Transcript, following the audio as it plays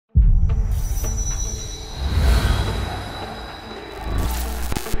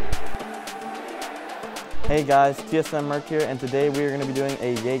Hey guys, TSM Merc here, and today we are going to be doing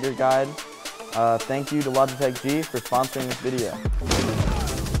a Jaeger guide. Thank you to Loadout G for sponsoring this video.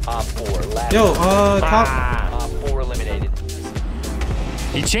 Op 4, last Op 4 eliminated.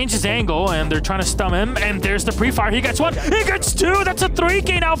 He changed his angle, and they're trying to stun him, and there's the pre-fire. He gets one, he gets two, that's a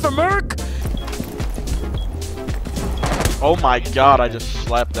 3K now for Merc! Oh my god, I just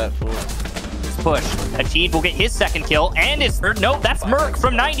slapped that fool. Push. Achieved will get his second kill, and his third. Nope, that's Merc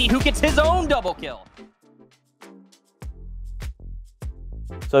from 90 who gets his own double kill.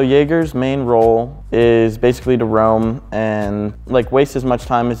 So Jaeger's main role is basically to roam and waste as much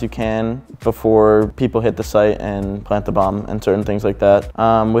time as you can before people hit the site and plant the bomb and certain things like that.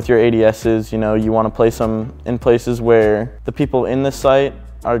 With your ADSs, you want to place them in places where the people in the site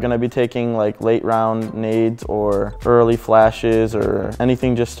are going to be taking late round nades or early flashes or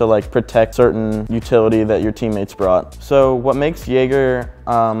anything just to protect certain utility that your teammates brought. So what makes Jaeger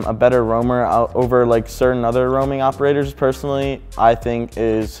a better roamer over certain other roaming operators personally, I think,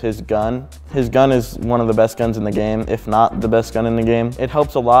 is his gun. His gun is one of the best guns in the game, if not the best gun in the game. It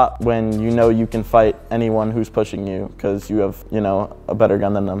helps a lot when you can fight anyone who's pushing you because you have, a better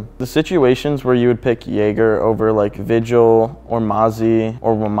gun than them. The situations where you would pick Jaeger over Vigil or Mozzie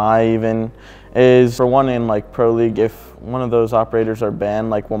or Wamai even is, for one, in Pro League, if one of those operators are banned,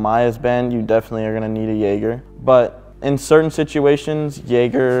 like Wamai is banned, you definitely are going to need a Jaeger. But in certain situations,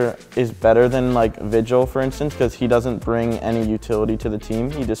 Jaeger is better than Vigil, for instance, because he doesn't bring any utility to the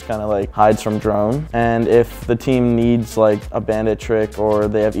team. He just kind of hides from drone. And if the team needs a bandit trick or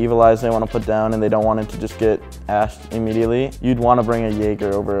they have Evil Eyes they want to put down and they don't want it to just get ashed immediately, you'd want to bring a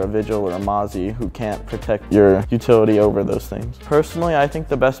Jaeger over a Vigil or a Mozzie who can't protect your utility over those things. Personally, I think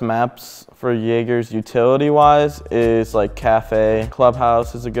the best maps for Jaeger's utility-wise is Cafe.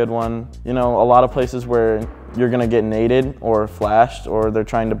 Clubhouse is a good one. A lot of places where you're gonna get naded or flashed or they're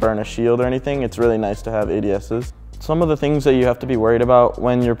trying to burn a shield or anything, it's really nice to have ADSs. Some of the things that you have to be worried about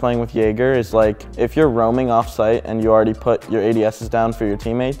when you're playing with Jaeger is if you're roaming off site and you already put your ADSs down for your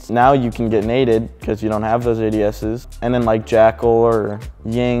teammates, now you can get naded because you don't have those ADSs. And then Jackal or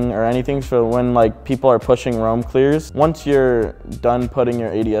Ying or anything, so when people are pushing roam clears, once you're done putting your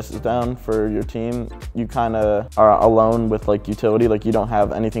ADSs down for your team, you kind of are alone with utility, you don't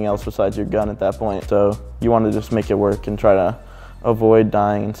have anything else besides your gun at that point. So you want to just make it work and try to avoid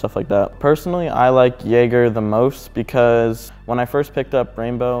dying and stuff like that. Personally, I like Jaeger the most because when I first picked up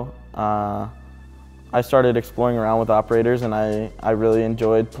Rainbow, I started exploring around with operators and I really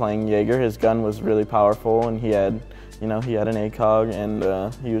enjoyed playing Jaeger. His gun was really powerful and he had an ACOG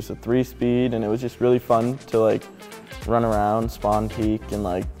and he was a 3-speed, and it was just really fun to run around, spawn peek,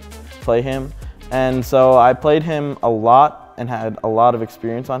 and play him. And so I played him a lot and had a lot of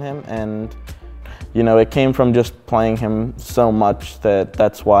experience on him, and it came from just playing him so much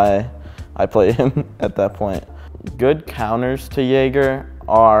that's why I play him at that point. Good counters to Jaeger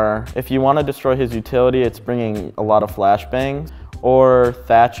are, if you want to destroy his utility, it's bringing a lot of flashbangs, or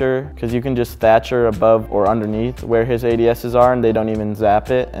Thatcher, because you can just Thatcher above or underneath where his ADSs are and they don't even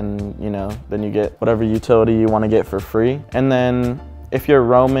zap it, and then you get whatever utility you want to get for free. And then if you're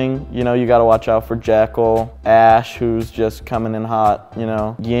roaming, you got to watch out for Jackal, Ash, who's just coming in hot,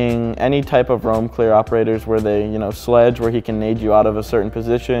 Ying, any type of roam clear operators where they, Sledge, where he can nade you out of a certain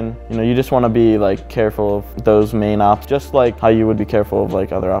position. You just want to be careful of those main ops, just how you would be careful of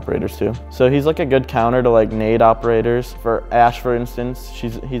other operators too. So he's a good counter to nade operators. For Ash, for instance,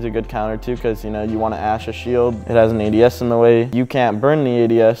 he's a good counter too, because you want to Ash a shield. It has an ADS in the way. You can't burn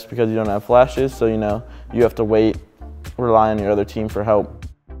the ADS because you don't have flashes, so you have to wait, rely on your other team for help.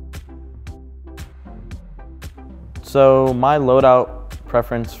 So my loadout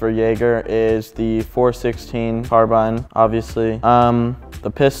preference for Jaeger is the 416 carbine, obviously,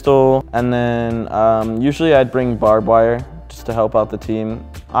 the pistol, and then usually I'd bring barbed wire just to help out the team.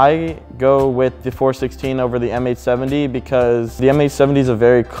 I go with the 416 over the M870 because the M870 is a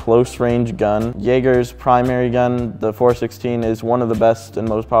very close range gun. Jaeger's primary gun, the 416, is one of the best and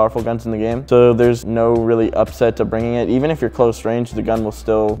most powerful guns in the game. So there's no really upset to bringing it. Even if you're close range, the gun will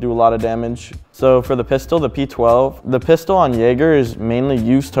still do a lot of damage. So for the pistol, the P12, the pistol on Jaeger is mainly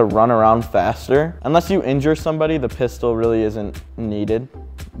used to run around faster. Unless you injure somebody, the pistol really isn't needed.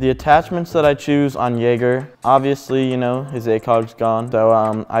 The attachments that I choose on Jaeger, obviously, his ACOG's gone,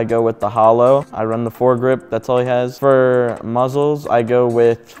 so I go with the hollow. I run the foregrip, that's all he has. For muzzles, I go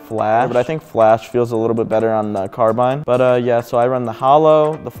with flash, but I think flash feels a little bit better on the carbine. But yeah, so I run the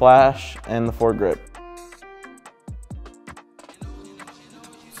hollow, the flash, and the foregrip.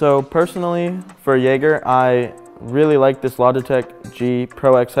 So personally, for Jaeger, I really like this Logitech G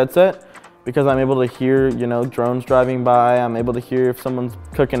Pro X headset. because I'm able to hear, you know, drones driving by. I'm able to hear if someone's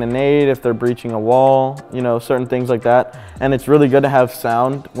cooking a nade, if they're breaching a wall, you know, certain things like that. And it's really good to have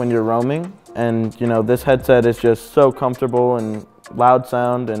sound when you're roaming. And, you know, this headset is just so comfortable and loud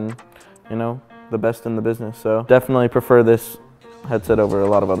sound and, you know, the best in the business. So definitely prefer this headset over a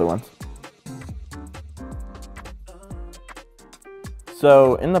lot of other ones.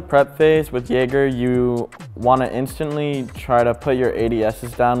 So in the prep phase with Jaeger, you want to instantly try to put your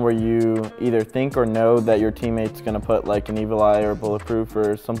ADSs down where you either think or know that your teammate's going to put like an evil eye or bulletproof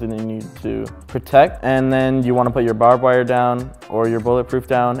or something that you need to protect. And then you want to put your barbed wire down or your bulletproof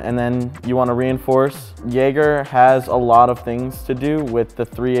down, and then you want to reinforce. Jaeger has a lot of things to do with the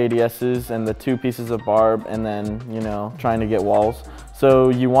 3 ADSs and the 2 pieces of barb, and then, you know, trying to get walls. So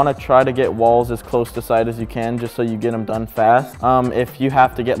you want to try to get walls as close to sight as you can, just so you get them done fast. If you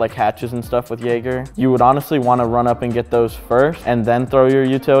have to get like hatches and stuff with Jaeger, you would honestly want to run up and get those first and then throw your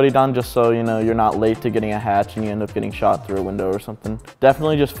utility down, just so, you know, you're not late to getting a hatch and you end up getting shot through a window or something.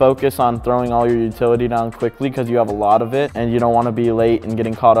 Definitely just focus on throwing all your utility down quickly, because you have a lot of it and you don't want to be late and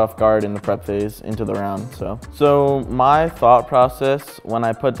getting caught off guard in the prep phase into the round. So my thought process when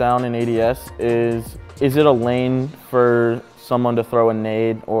I put down an ADS is it a lane for someone to throw a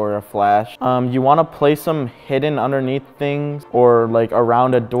nade or a flash? You want to place them hidden underneath things or like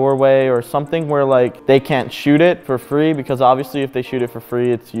around a doorway or something where like they can't shoot it for free, because obviously if they shoot it for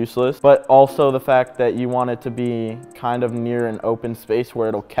free it's useless. But also the fact that you want it to be kind of near an open space where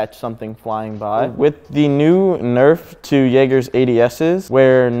it'll catch something flying by. With the new nerf to Jaeger's ADSs,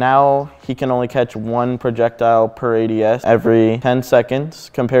 where now he can only catch 1 projectile per ADS every 10 seconds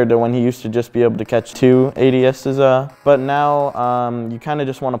compared to when he used to just be able to catch 2 ADSs. But now you kind of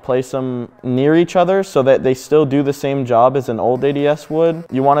just want to place them near each other so that they still do the same job as an old ADS would.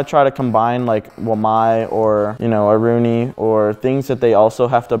 You want to try to combine like Wamai or, you know, Aruni or things that they also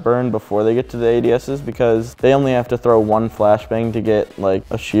have to burn before they get to the ADSs, because they only have to throw 1 flashbang to get like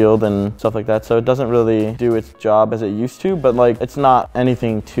a shield and stuff like that. So it doesn't really do its job as it used to, but like it's not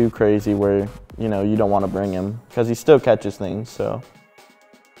anything too crazy where, you know, you don't want to bring him, because he still catches things. So.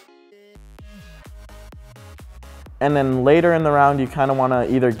 And then later in the round, you kind of want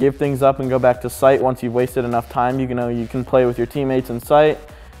to either give things up and go back to sight once you've wasted enough time. You know, you can play with your teammates in sight.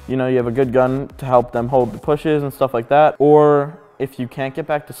 You know, you have a good gun to help them hold the pushes and stuff like that. Or if you can't get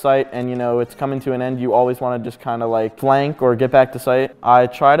back to sight and, you know, it's coming to an end, you always want to just kind of like flank or get back to sight. I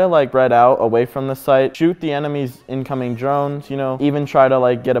try to like spread out away from the site, shoot the enemy's incoming drones, you know, even try to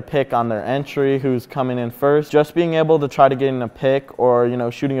like get a pick on their entry who's coming in first. Just being able to try to get in a pick or, you know,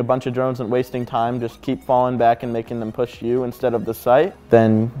 shooting a bunch of drones and wasting time, just keep falling back and making them push you instead of the site,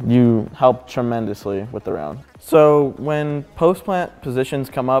 then you help tremendously with the round. So when post-plant positions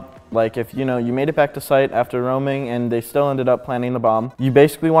come up, like if, you know, you made it back to site after roaming and they still ended up planting the bomb, you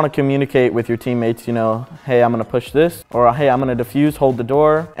basically want to communicate with your teammates, you know, hey, I'm going to push this, or hey, I'm going to defuse, hold the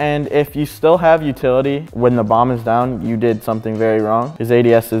door. And if you still have utility when the bomb is down, you did something very wrong, because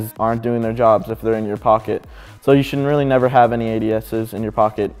ADSs aren't doing their jobs if they're in your pocket. So you should really never have any ADSs in your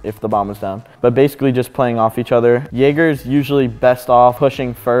pocket if the bomb is down. But basically just playing off each other. Jaeger's usually best off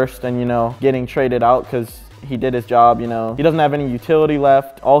pushing first and, you know, getting traded out, because he did his job, you know. He doesn't have any utility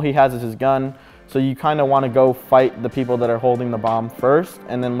left. All he has is his gun. So you kind of want to go fight the people that are holding the bomb first,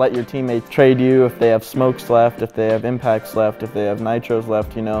 and then let your teammates trade you if they have smokes left, if they have impacts left, if they have nitros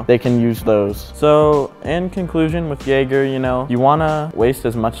left, you know, they can use those. So in conclusion with Jaeger, you know, you want to waste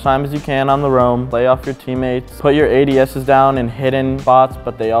as much time as you can on the roam, play off your teammates, put your ADSs down in hidden spots,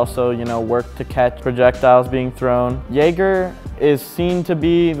 but they also, you know, work to catch projectiles being thrown. Jaeger is seen to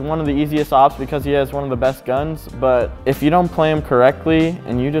be one of the easiest ops because he has one of the best guns, but if you don't play him correctly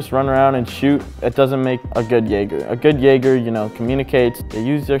and you just run around and shoot, it doesn't make a good Jaeger. A good Jaeger, you know, communicates, they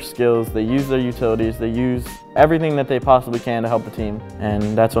use their skills, they use their utilities, they use everything that they possibly can to help the team,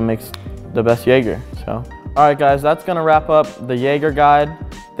 and that's what makes the best Jaeger. So, all right guys, that's gonna wrap up the Jaeger guide.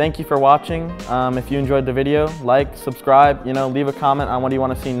 Thank you for watching. If you enjoyed the video, like, subscribe, you know, leave a comment on what you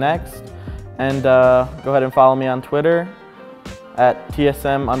want to see next, and go ahead and follow me on Twitter at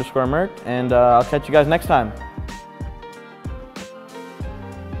TSM_Merc, and I'll catch you guys next time.